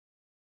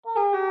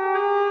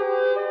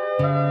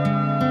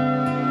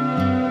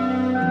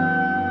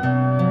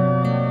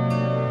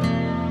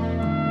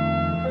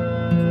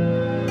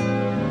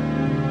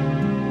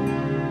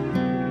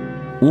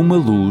Uma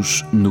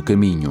Luz no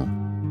Caminho.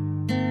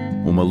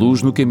 Uma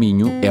Luz no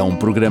Caminho é um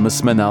programa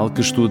semanal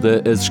que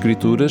estuda as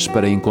Escrituras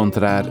para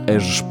encontrar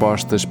as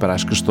respostas para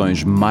as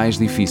questões mais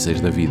difíceis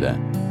da vida.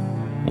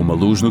 Uma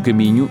Luz no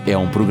Caminho é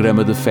um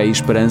programa de fé e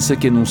esperança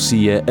que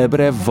anuncia a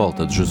breve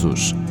volta de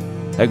Jesus.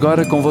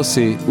 Agora com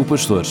você, o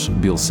pastor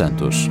Bill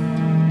Santos.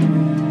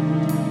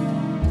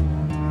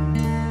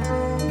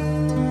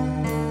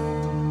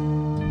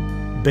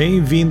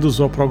 Bem-vindos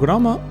ao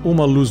programa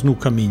Uma Luz no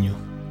Caminho.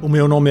 O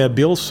meu nome é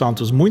Bill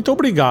Santos. Muito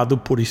obrigado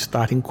por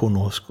estarem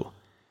conosco.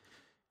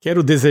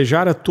 Quero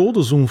desejar a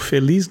todos um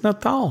Feliz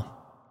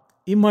Natal.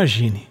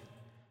 Imagine,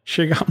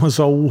 chegamos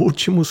ao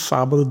último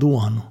sábado do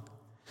ano.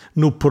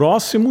 No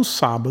próximo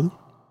sábado,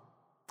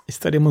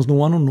 estaremos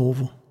no ano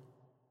novo.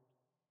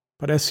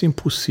 Parece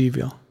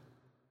impossível. O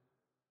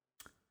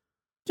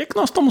que é que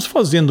nós estamos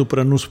fazendo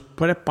para nos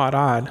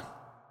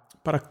preparar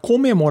para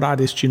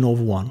comemorar este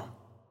novo ano?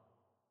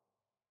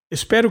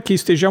 Espero que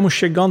estejamos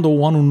chegando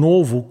ao ano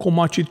novo com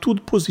uma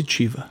atitude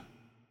positiva.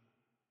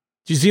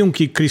 Diziam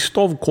que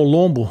Cristóvão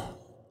Colombo,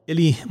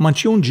 ele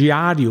mantinha um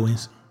diário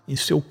em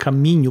seu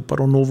caminho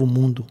para o novo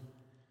mundo.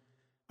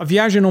 A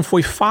viagem não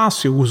foi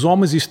fácil, os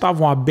homens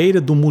estavam à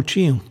beira do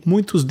motim.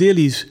 Muitos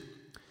deles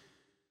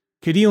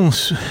queriam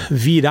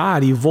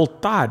virar e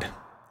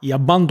voltar e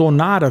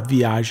abandonar a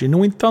viagem.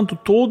 No entanto,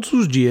 todos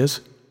os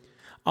dias,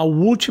 a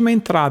última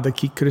entrada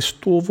que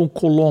Cristóvão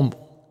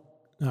Colombo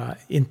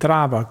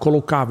entrava,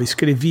 colocava,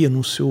 escrevia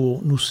no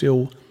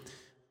seu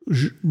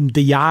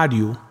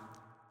diário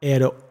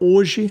era: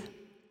 hoje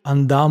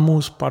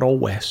andamos para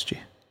o oeste.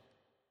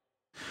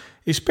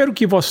 Espero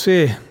que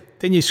você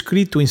tenha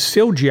escrito em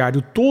seu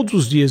diário todos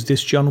os dias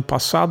deste ano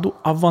passado: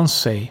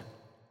 avancei.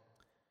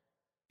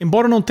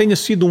 Embora não tenha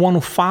sido um ano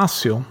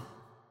fácil,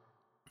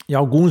 e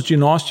alguns de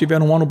nós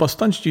tiveram um ano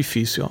bastante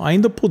difícil,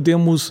 ainda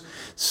podemos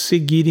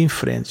seguir em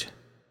frente.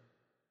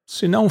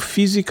 Se não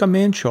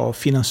fisicamente ou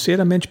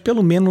financeiramente,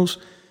 pelo menos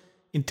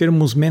em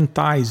termos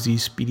mentais e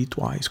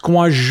espirituais.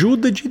 Com a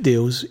ajuda de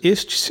Deus,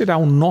 este será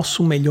o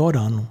nosso melhor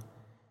ano.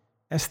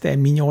 Esta é a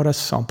minha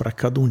oração para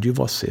cada um de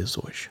vocês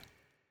hoje.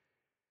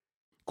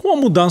 Com a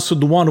mudança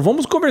do ano,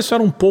 vamos conversar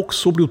um pouco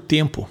sobre o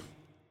tempo.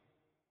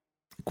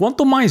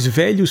 Quanto mais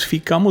velhos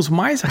ficamos,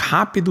 mais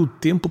rápido o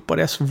tempo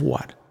parece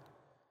voar.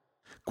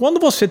 Quando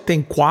você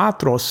tem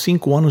 4 ou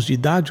 5 anos de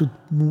idade,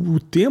 o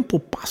tempo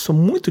passa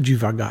muito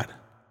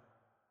devagar.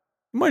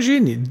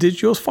 Imagine,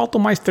 desde hoje faltam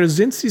mais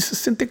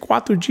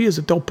 364 dias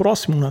até o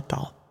próximo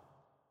Natal.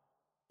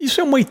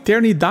 Isso é uma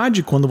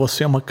eternidade quando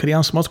você é uma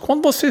criança, mas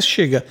quando você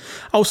chega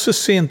aos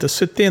 60,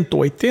 70,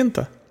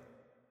 80,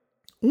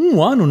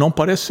 um ano não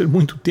parece ser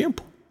muito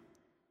tempo.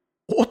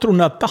 Outro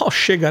Natal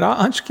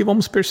chegará antes que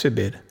vamos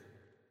perceber.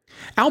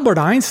 Albert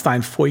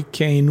Einstein foi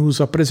quem nos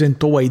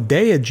apresentou a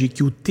ideia de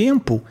que o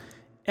tempo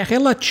é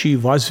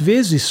relativo. Às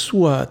vezes,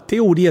 sua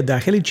teoria da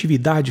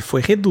relatividade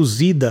foi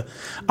reduzida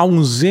a um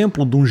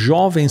exemplo de um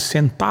jovem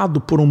sentado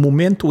por um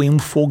momento em um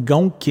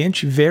fogão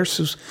quente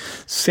versus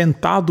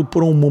sentado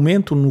por um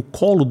momento no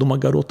colo de uma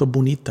garota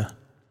bonita.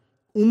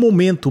 Um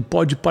momento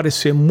pode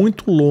parecer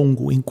muito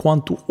longo,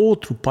 enquanto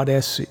outro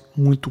parece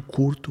muito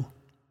curto.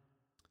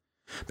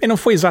 Bem, não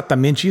foi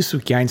exatamente isso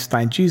que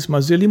Einstein diz,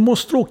 mas ele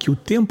mostrou que o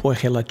tempo é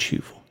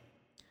relativo.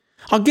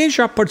 Alguém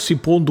já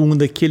participou de um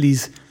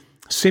daqueles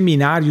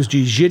seminários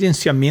de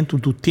gerenciamento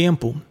do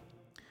tempo?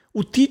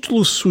 O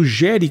título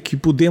sugere que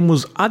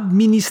podemos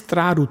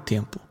administrar o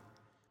tempo.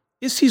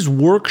 Esses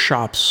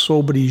workshops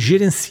sobre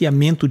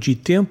gerenciamento de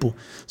tempo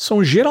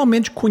são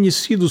geralmente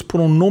conhecidos por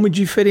um nome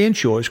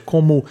diferente hoje,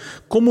 como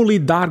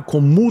lidar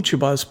com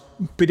múltiplas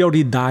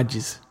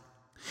prioridades.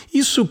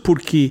 Isso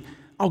porque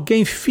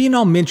alguém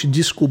finalmente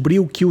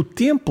descobriu que o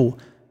tempo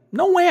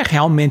não é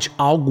realmente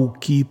algo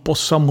que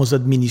possamos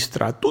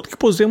administrar. Tudo que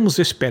podemos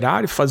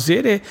esperar e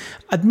fazer é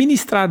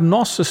administrar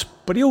nossas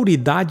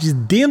prioridades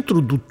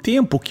dentro do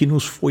tempo que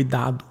nos foi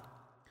dado.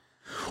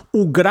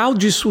 O grau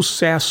de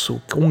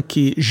sucesso com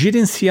que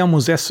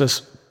gerenciamos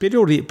essas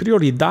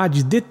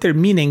prioridades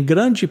determina em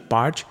grande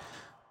parte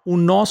o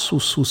nosso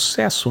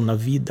sucesso na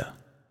vida.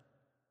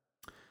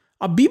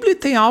 A Bíblia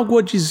tem algo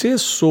a dizer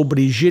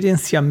sobre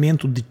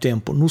gerenciamento de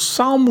tempo. No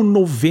Salmo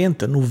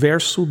 90, no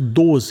verso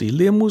 12,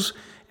 lemos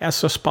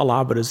essas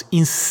palavras: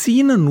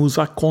 ensina-nos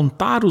a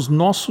contar os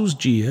nossos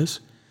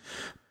dias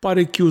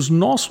para que os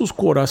nossos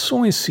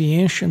corações se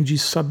encham de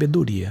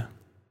sabedoria.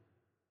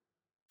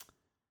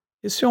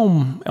 Esse é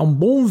um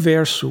bom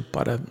verso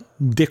para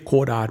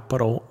decorar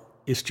para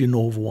este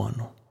novo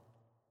ano.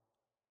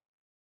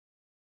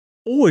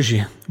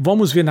 Hoje,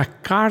 vamos ver na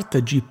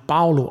carta de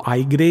Paulo à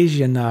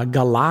igreja na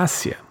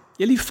Galácia,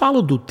 ele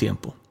fala do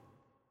tempo.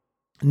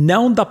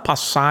 Não da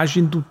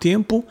passagem do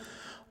tempo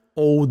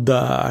ou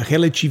da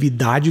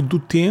relatividade do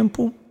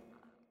tempo,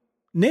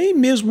 nem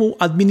mesmo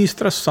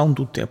administração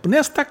do tempo.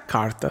 Nesta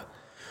carta,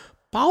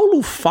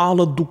 Paulo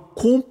fala do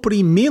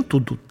comprimento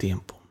do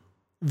tempo.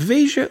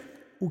 Veja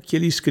o que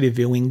ele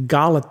escreveu em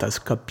Gálatas,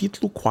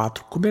 capítulo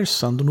 4,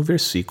 começando no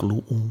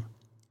versículo 1.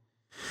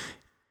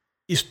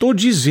 Estou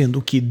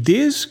dizendo que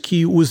desde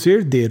que os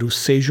herdeiros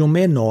sejam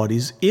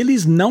menores,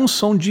 eles não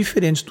são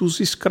diferentes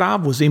dos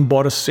escravos,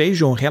 embora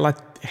sejam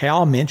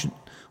realmente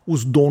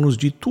os donos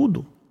de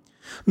tudo.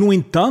 No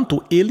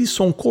entanto, eles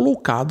são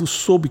colocados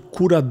sob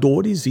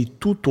curadores e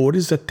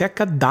tutores até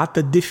a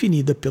data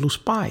definida pelos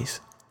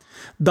pais.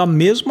 Da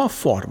mesma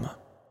forma,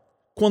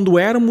 quando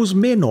éramos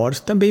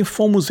menores, também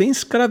fomos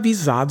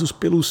escravizados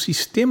pelo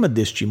sistema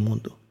deste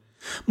mundo.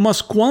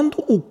 Mas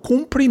quando o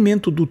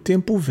cumprimento do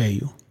tempo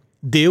veio,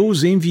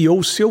 Deus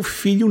enviou seu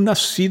filho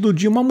nascido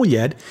de uma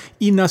mulher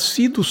e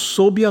nascido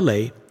sob a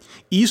lei.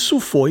 Isso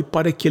foi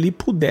para que ele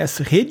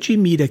pudesse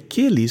redimir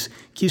aqueles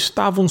que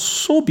estavam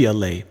sob a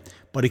lei,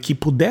 para que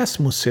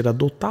pudéssemos ser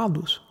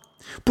adotados.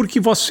 Porque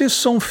vocês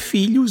são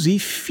filhos e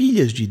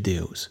filhas de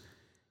Deus.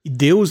 E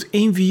Deus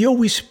enviou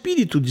o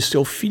Espírito de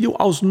seu Filho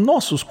aos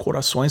nossos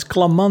corações,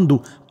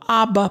 clamando,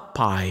 Abba,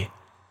 Pai.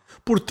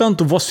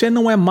 Portanto, você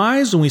não é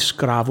mais um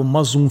escravo,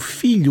 mas um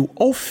filho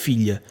ou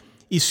filha.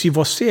 E se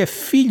você é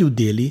filho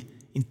dele,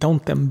 então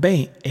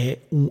também é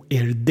um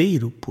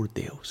herdeiro por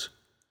Deus.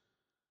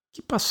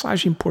 Que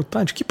passagem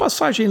importante, que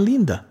passagem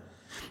linda.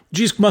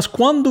 Diz, mas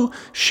quando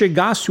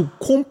chegasse o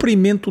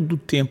cumprimento do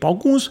tempo,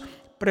 alguns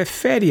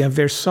preferem a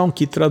versão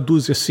que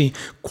traduz assim,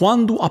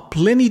 quando a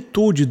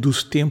plenitude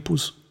dos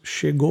tempos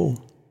chegou.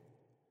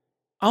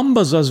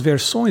 Ambas as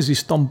versões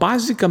estão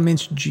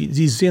basicamente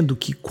dizendo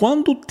que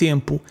quando o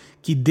tempo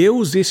que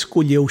Deus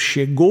escolheu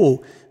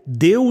chegou,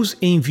 Deus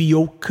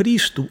enviou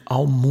Cristo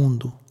ao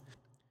mundo.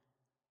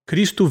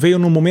 Cristo veio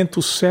no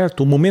momento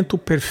certo, o momento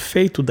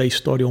perfeito da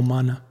história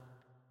humana.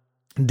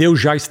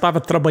 Deus já estava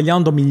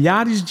trabalhando há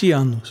milhares de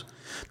anos,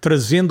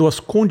 trazendo as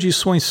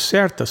condições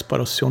certas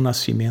para o seu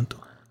nascimento.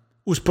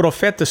 Os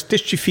profetas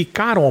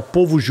testificaram ao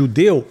povo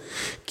judeu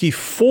que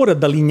fora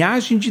da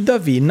linhagem de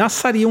Davi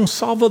nasceria um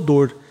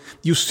Salvador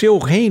e o seu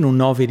reino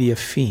não haveria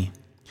fim.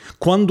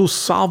 Quando o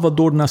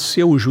Salvador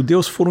nasceu, os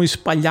judeus foram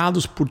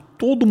espalhados por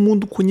todo o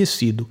mundo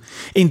conhecido.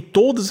 Em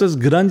todas as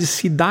grandes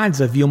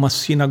cidades havia uma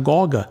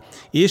sinagoga.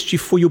 Este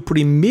foi o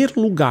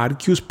primeiro lugar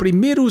que os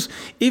primeiros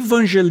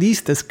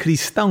evangelistas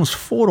cristãos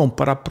foram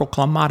para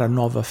proclamar a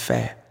nova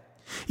fé.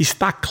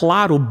 Está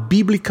claro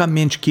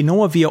biblicamente que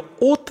não havia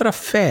outra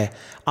fé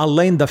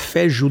além da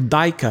fé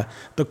judaica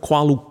da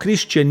qual o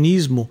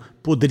cristianismo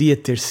poderia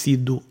ter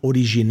sido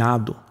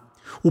originado.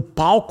 O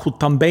palco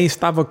também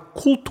estava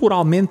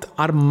culturalmente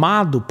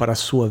armado para a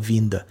sua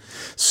vinda.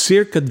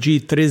 Cerca de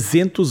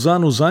 300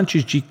 anos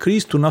antes de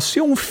Cristo,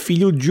 nasceu um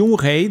filho de um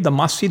rei da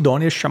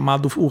Macedônia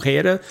chamado o rei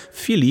era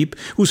Filipe.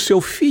 O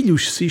seu filho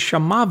se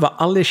chamava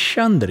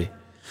Alexandre.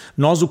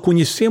 Nós o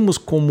conhecemos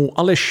como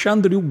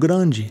Alexandre o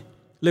Grande.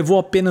 Levou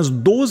apenas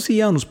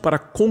 12 anos para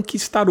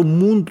conquistar o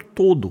mundo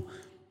todo.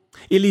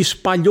 Ele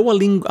espalhou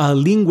a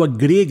língua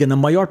grega na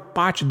maior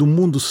parte do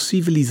mundo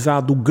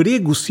civilizado. O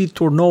grego se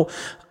tornou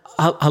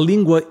a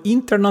língua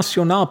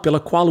internacional pela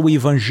qual o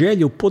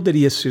evangelho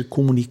poderia ser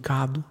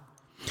comunicado.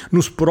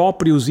 Nos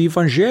próprios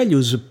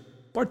evangelhos,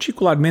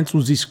 particularmente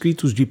nos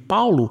escritos de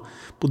Paulo,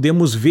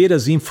 podemos ver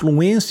as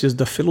influências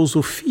da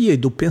filosofia e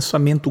do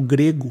pensamento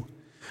grego.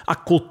 A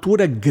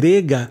cultura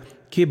grega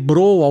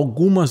quebrou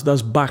algumas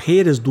das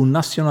barreiras do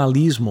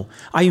nacionalismo.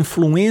 A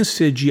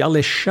influência de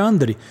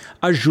Alexandre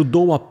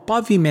ajudou a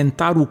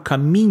pavimentar o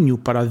caminho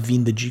para a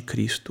vinda de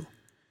Cristo.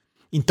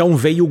 Então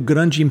veio o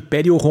grande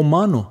Império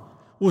Romano.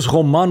 Os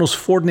romanos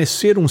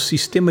forneceram um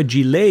sistema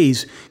de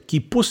leis que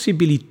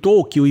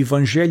possibilitou que o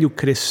evangelho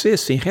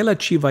crescesse em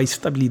relativa à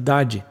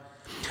estabilidade.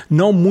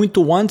 Não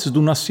muito antes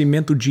do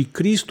nascimento de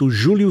Cristo,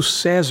 Júlio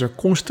César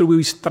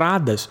construiu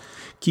estradas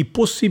que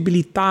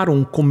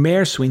possibilitaram o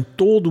comércio em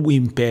todo o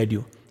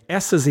império.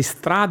 Essas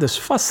estradas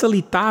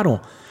facilitaram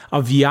a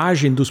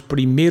viagem dos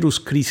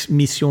primeiros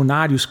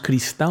missionários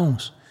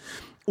cristãos.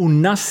 O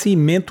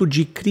nascimento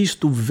de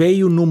Cristo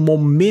veio no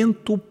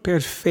momento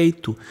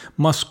perfeito,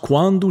 mas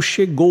quando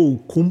chegou o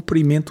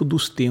cumprimento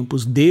dos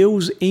tempos,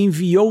 Deus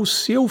enviou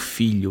seu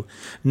Filho,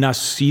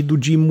 nascido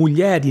de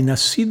mulher e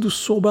nascido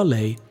sob a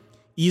lei.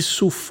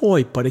 Isso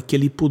foi para que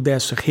ele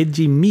pudesse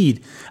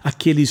redimir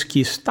aqueles que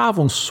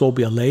estavam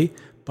sob a lei,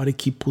 para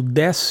que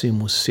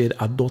pudéssemos ser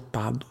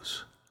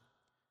adotados.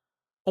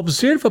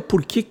 Observa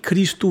por que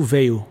Cristo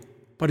veio,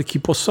 para que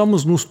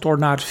possamos nos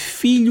tornar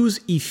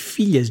filhos e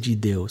filhas de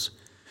Deus.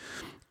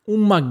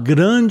 Uma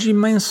grande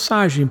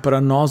mensagem para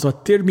nós a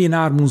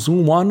terminarmos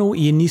um ano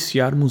e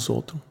iniciarmos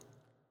outro.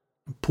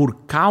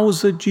 Por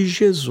causa de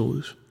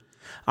Jesus,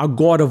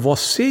 agora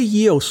você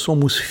e eu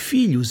somos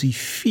filhos e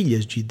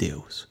filhas de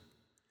Deus.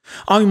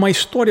 Há uma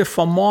história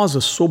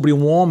famosa sobre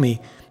um homem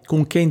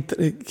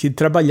que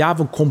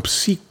trabalhava como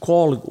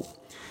psicólogo.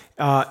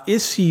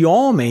 Esse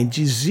homem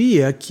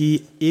dizia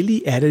que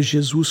ele era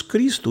Jesus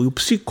Cristo. E o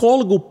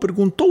psicólogo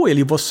perguntou a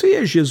ele, você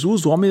é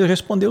Jesus? O homem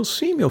respondeu,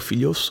 sim, meu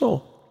filho, eu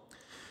sou.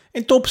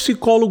 Então o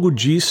psicólogo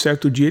disse,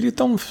 certo dia,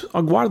 então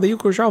aguarda aí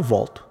que eu já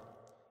volto.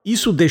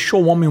 Isso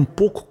deixou o homem um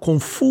pouco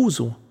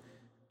confuso.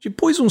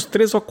 Depois de uns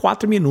 3 ou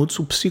 4 minutos,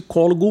 o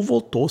psicólogo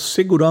voltou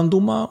segurando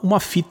uma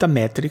fita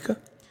métrica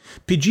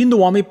Pedindo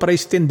ao homem para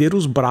estender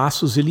os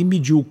braços, ele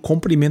mediu o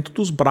comprimento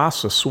dos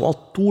braços, sua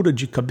altura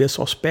de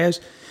cabeça aos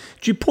pés.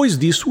 Depois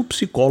disso, o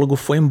psicólogo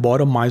foi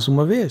embora mais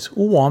uma vez.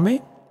 O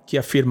homem, que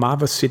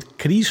afirmava ser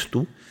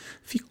Cristo,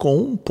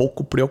 ficou um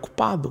pouco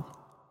preocupado.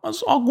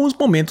 Mas alguns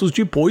momentos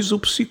depois, o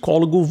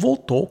psicólogo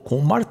voltou com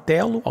um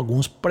martelo,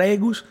 alguns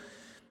pregos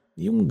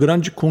e um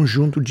grande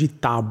conjunto de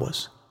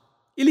tábuas.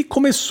 Ele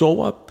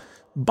começou a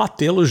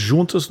batê-las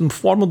juntas em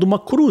forma de uma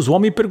cruz. O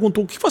homem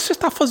perguntou: o que você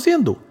está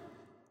fazendo?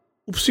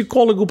 O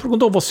psicólogo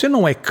perguntou: você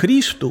não é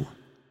Cristo?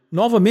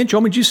 Novamente o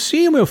homem disse: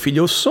 sim, meu filho,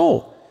 eu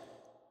sou.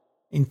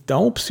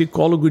 Então o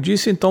psicólogo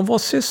disse: então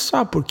você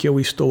sabe por que eu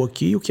estou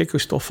aqui e o que é que eu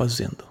estou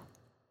fazendo.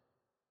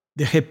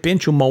 De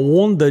repente, uma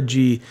onda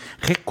de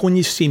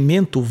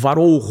reconhecimento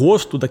varou o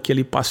rosto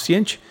daquele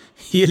paciente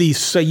e ele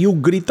saiu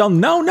gritando: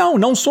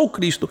 não sou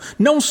Cristo,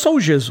 não sou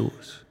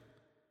Jesus.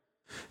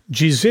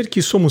 Dizer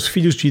que somos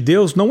filhos de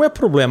Deus não é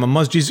problema,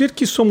 mas dizer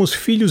que somos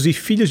filhos e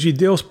filhas de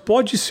Deus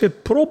pode ser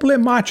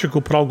problemático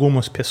para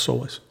algumas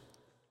pessoas.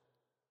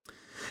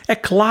 É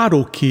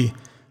claro que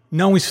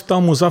não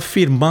estamos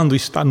afirmando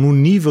estar no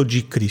nível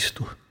de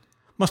Cristo,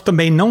 mas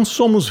também não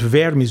somos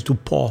vermes do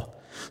pó.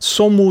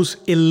 Somos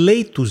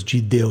eleitos de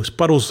Deus,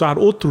 para usar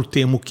outro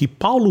termo que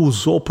Paulo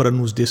usou para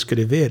nos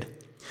descrever.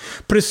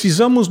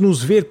 Precisamos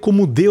nos ver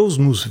como Deus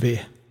nos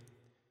vê.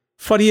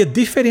 Faria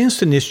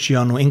diferença neste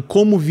ano em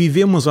como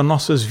vivemos as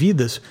nossas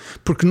vidas,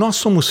 porque nós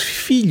somos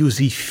filhos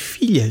e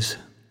filhas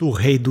do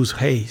Rei dos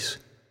Reis.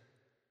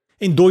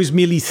 Em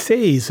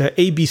 2006, a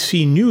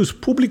ABC News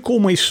publicou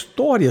uma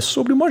história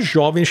sobre uma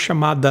jovem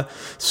chamada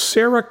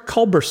Sarah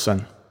Culberson.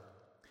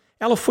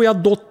 Ela foi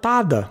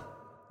adotada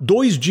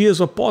 2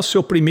 dias após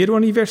seu primeiro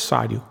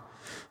aniversário.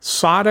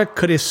 Sarah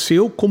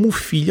cresceu como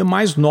filha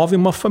mais nova em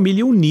uma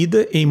família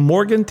unida em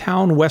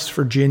Morgantown, West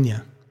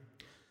Virginia.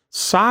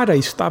 Sarah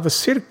estava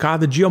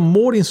cercada de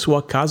amor em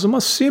sua casa,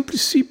 mas sempre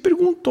se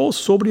perguntou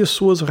sobre as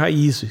suas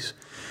raízes.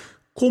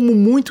 Como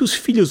muitos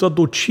filhos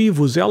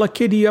adotivos, ela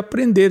queria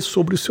aprender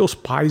sobre os seus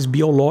pais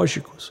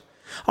biológicos.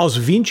 Aos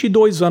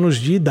 22 anos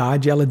de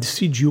idade, ela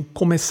decidiu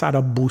começar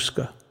a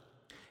busca.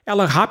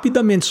 Ela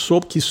rapidamente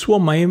soube que sua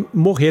mãe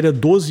morrera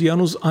 12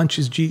 anos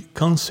antes de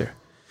câncer.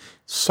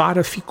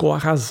 Sarah ficou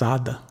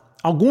arrasada.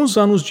 Alguns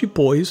anos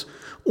depois,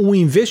 um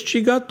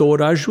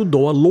investigador a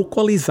ajudou a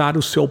localizar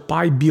o seu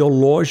pai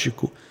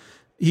biológico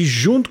e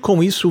junto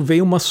com isso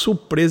veio uma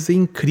surpresa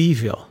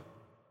incrível.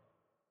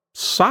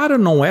 Sarah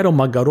não era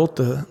uma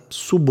garota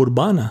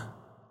suburbana.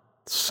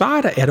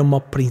 Sarah era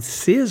uma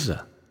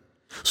princesa.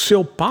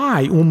 Seu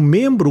pai, um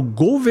membro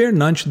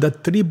governante da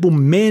tribo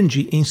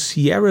Mende em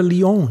Sierra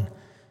Leone.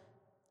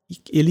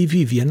 Ele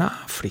vivia na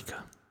África.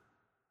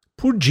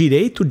 Por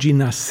direito de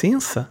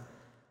nascença,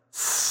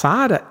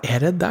 Sarah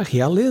era da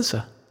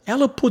realeza.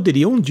 Ela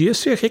poderia um dia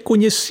ser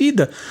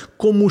reconhecida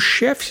como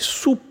chefe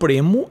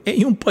supremo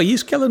em um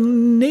país que ela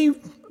nem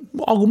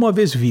alguma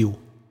vez viu.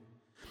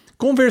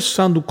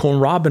 Conversando com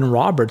Robin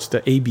Roberts, da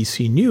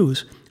ABC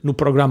News, no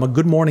programa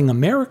Good Morning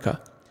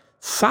America,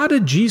 Sarah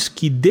diz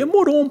que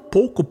demorou um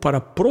pouco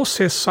para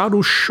processar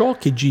o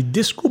choque de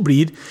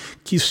descobrir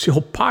que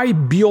seu pai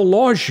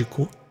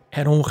biológico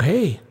era um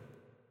rei.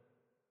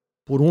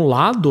 Por um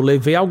lado,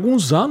 levei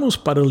alguns anos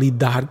para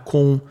lidar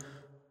com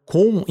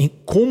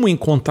como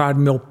encontrar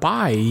meu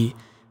pai,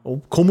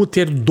 ou como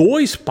ter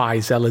 2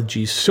 pais, ela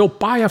diz. Seu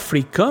pai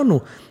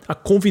africano a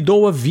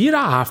convidou a vir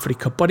à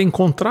África para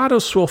encontrar a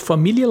sua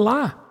família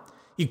lá.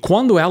 E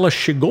quando ela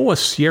chegou a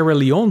Sierra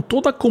Leone,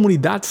 toda a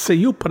comunidade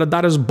saiu para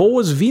dar as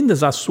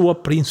boas-vindas à sua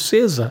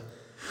princesa.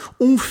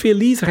 Um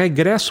feliz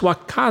regresso à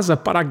casa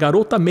para a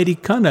garota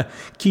americana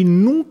que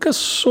nunca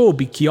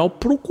soube que, ao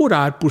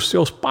procurar por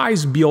seus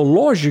pais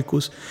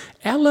biológicos,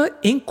 ela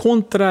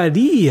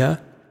encontraria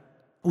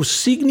o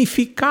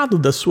significado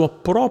da sua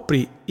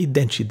própria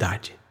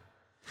identidade.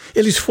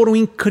 Eles foram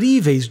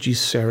incríveis,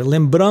 disse Sarah,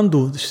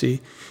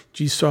 lembrando-se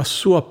de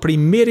sua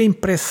primeira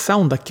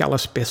impressão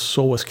daquelas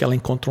pessoas que ela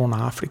encontrou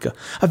na África.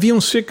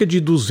 Haviam cerca de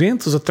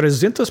 200 a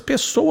 300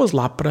 pessoas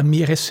lá para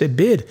me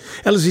receber.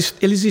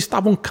 Eles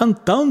estavam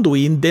cantando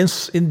e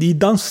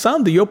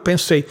dançando e eu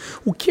pensei,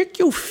 o que é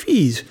que eu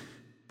fiz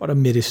para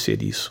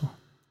merecer isso?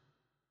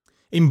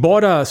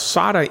 Embora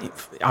Sarah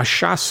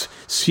achasse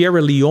Sierra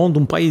Leone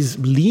um país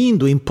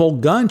lindo,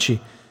 empolgante,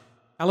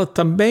 ela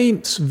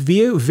também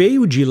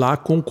veio de lá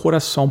com o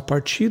coração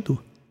partido.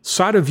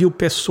 Sarah viu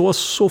pessoas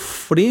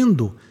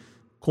sofrendo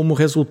como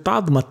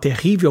resultado de uma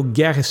terrível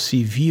guerra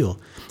civil.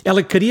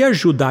 Ela queria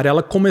ajudar,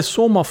 ela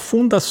começou uma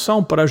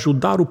fundação para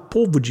ajudar o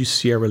povo de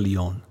Sierra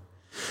Leone.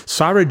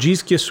 Sarah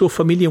diz que a sua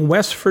família em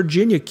West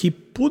Virginia, que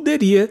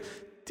poderia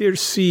ter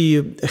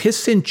se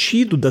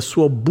ressentido da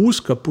sua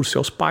busca por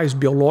seus pais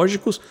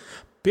biológicos,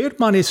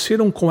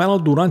 permaneceram com ela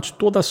durante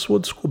toda a sua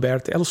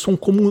descoberta. Elas são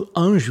como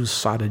anjos,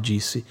 Sarah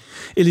disse.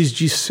 Eles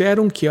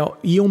disseram que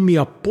iam me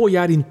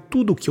apoiar em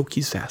tudo o que eu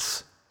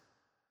quisesse.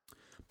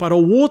 Para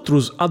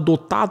outros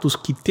adotados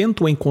que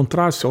tentam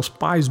encontrar seus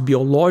pais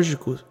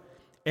biológicos,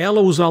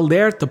 ela os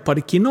alerta para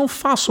que não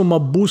façam uma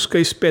busca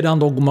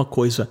esperando alguma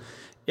coisa.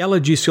 Ela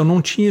disse, eu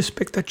não tinha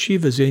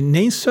expectativas, eu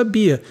nem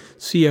sabia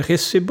se ia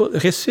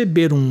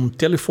receber um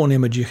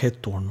telefonema de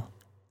retorno.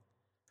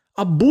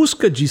 A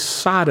busca de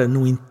Sara,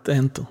 no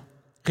entanto,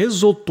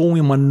 resultou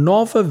em uma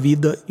nova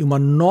vida e uma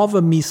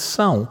nova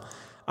missão,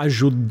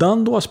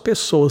 ajudando as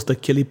pessoas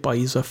daquele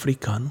país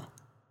africano.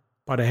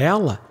 Para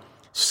ela,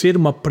 ser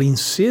uma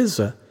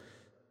princesa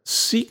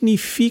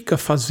significa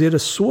fazer a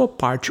sua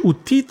parte. O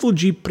título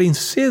de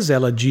princesa,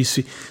 ela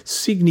disse,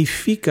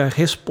 significa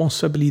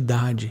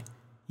responsabilidade.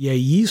 E é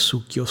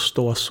isso que eu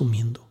estou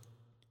assumindo.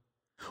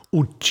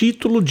 O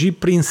título de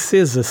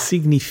princesa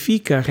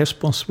significa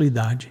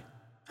responsabilidade.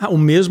 O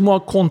mesmo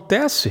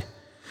acontece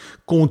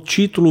com o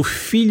título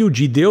filho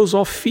de Deus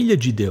ou filha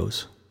de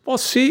Deus.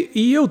 Você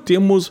e eu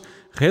temos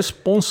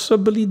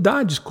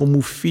responsabilidades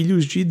como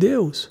filhos de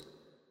Deus.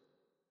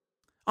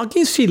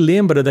 Alguém se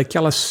lembra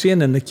daquela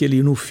cena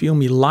no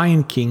filme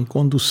Lion King,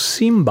 quando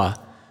Simba,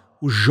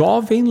 o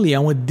jovem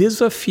leão, é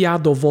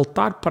desafiado a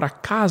voltar para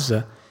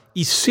casa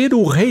e ser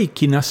o rei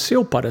que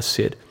nasceu para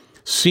ser?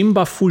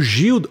 Simba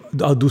fugiu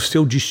do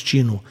seu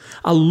destino.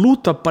 A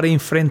luta para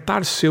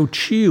enfrentar seu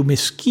tio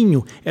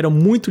mesquinho era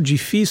muito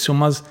difícil,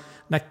 mas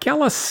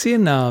naquela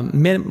cena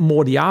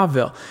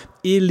memorável,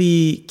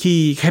 ele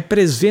que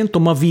representa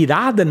uma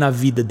virada na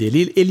vida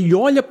dele, ele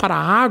olha para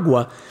a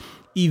água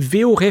e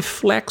vê o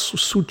reflexo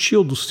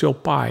sutil do seu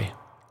pai,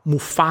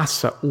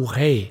 Mufasa, o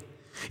rei.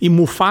 E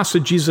Mufasa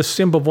diz a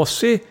Simba,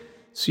 você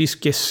se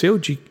esqueceu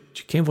de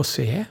quem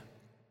você é?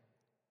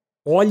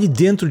 Olhe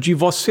dentro de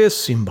você,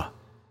 Simba.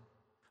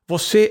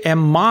 Você é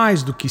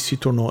mais do que se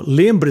tornou.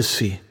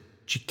 Lembre-se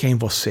de quem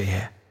você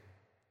é.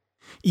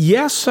 E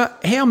essa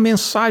é a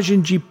mensagem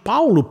de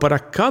Paulo para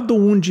cada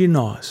um de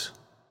nós.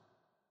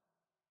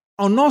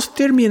 Ao nós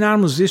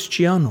terminarmos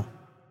este ano,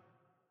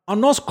 ao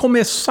nós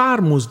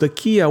começarmos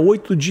daqui a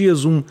 8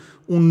 dias um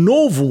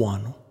novo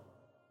ano,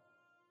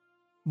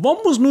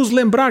 vamos nos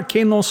lembrar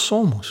quem nós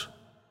somos.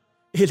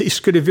 Ele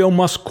escreveu,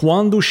 mas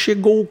quando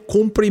chegou o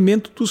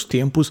cumprimento dos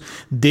tempos,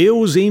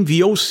 Deus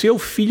enviou seu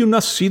filho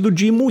nascido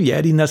de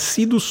mulher e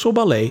nascido sob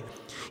a lei.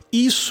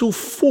 Isso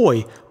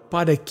foi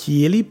para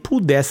que ele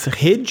pudesse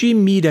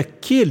redimir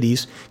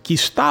aqueles que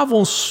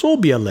estavam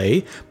sob a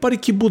lei, para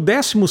que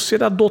pudéssemos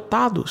ser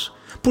adotados.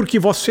 Porque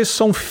vocês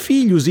são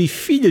filhos e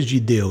filhas de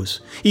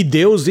Deus. E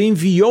Deus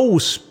enviou o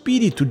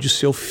Espírito de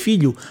seu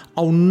Filho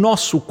ao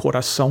nosso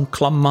coração,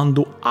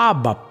 clamando,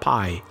 Abba,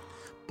 Pai.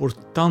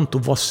 Portanto,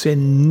 você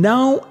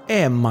não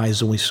é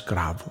mais um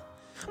escravo,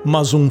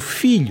 mas um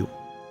filho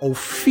ou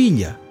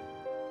filha.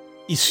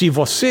 E se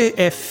você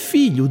é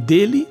filho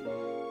dele,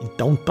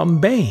 então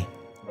também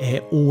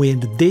é um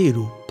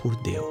herdeiro por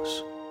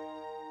Deus.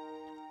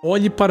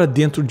 Olhe para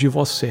dentro de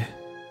você.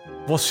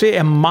 Você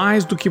é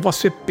mais do que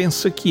você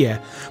pensa que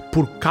é.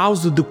 Por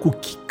causa do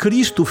que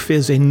Cristo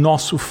fez em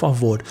nosso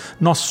favor,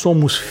 nós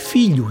somos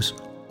filhos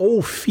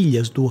ou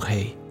filhas do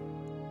Rei.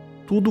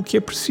 Tudo o que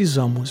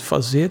precisamos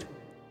fazer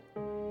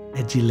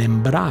é de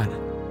lembrar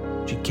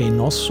de quem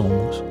nós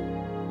somos.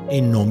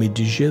 Em nome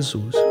de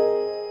Jesus.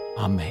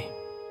 Amém.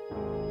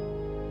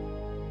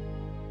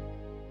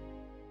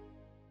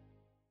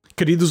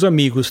 Queridos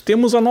amigos,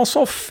 temos a nossa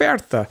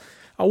oferta,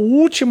 a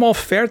última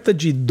oferta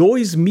de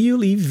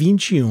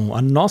 2021.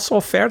 A nossa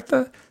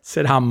oferta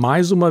será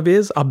mais uma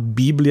vez a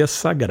Bíblia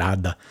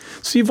Sagrada.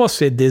 Se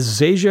você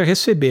deseja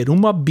receber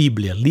uma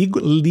Bíblia,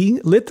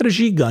 letra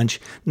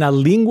gigante, na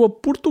língua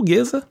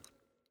portuguesa,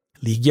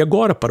 ligue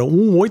agora para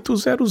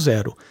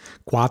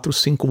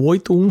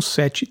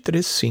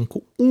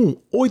 1-800-458-1735.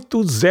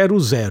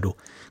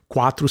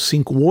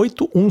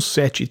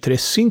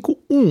 1-800-458-1735.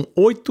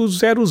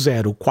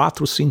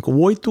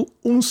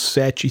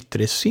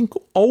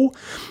 1-800-458-1735. Ou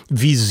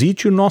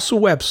visite o nosso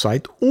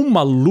website,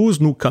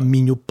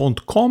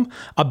 umaluznocaminho.com.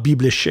 A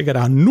Bíblia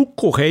chegará no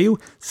correio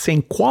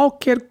sem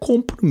qualquer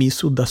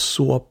compromisso da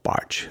sua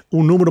parte.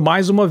 O número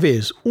mais uma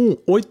vez,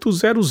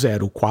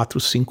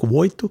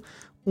 1-800-458-1735.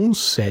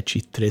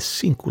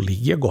 1735.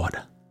 Ligue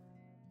agora.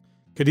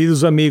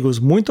 Queridos amigos,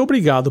 muito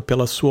obrigado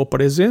pela sua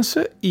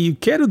presença e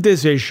quero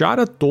desejar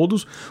a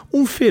todos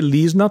um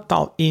Feliz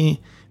Natal. Em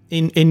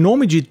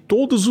nome de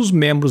todos os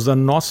membros da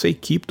nossa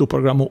equipe do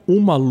programa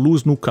Uma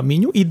Luz no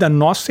Caminho e da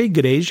nossa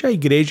igreja, a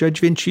Igreja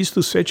Adventista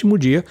do Sétimo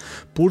Dia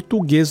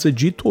Portuguesa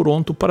de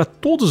Toronto, para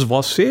todos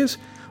vocês,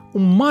 um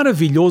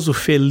maravilhoso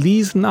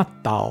Feliz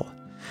Natal.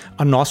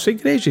 A nossa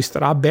igreja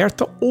estará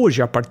aberta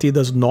hoje a partir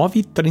das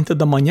 9h30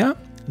 da manhã,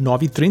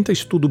 9h30,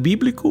 estudo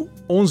bíblico,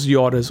 11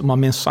 horas, uma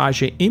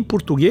mensagem em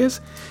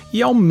português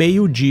e ao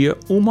meio-dia,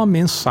 uma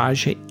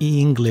mensagem em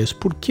inglês.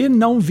 Por que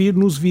não vir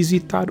nos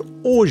visitar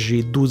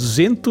hoje,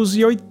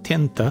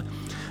 280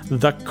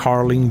 da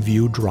Carling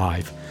View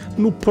Drive?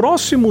 No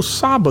próximo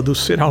sábado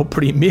será o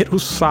primeiro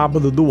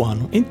sábado do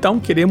ano. Então,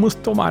 queremos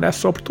tomar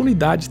essa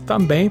oportunidade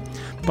também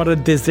para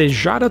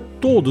desejar a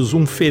todos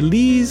um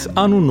feliz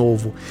ano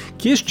novo.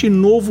 Que este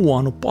novo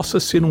ano possa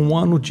ser um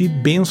ano de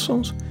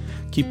bênçãos,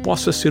 que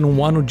possa ser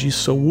um ano de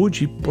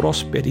saúde e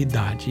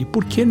prosperidade. E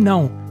por que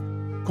não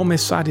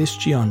começar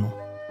este ano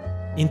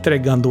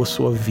entregando a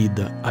sua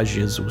vida a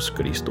Jesus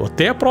Cristo.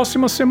 Até a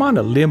próxima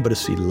semana.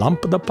 Lembre-se,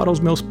 lâmpada para os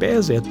meus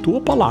pés é a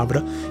tua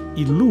palavra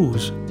e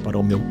luz para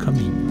o meu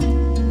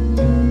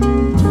caminho.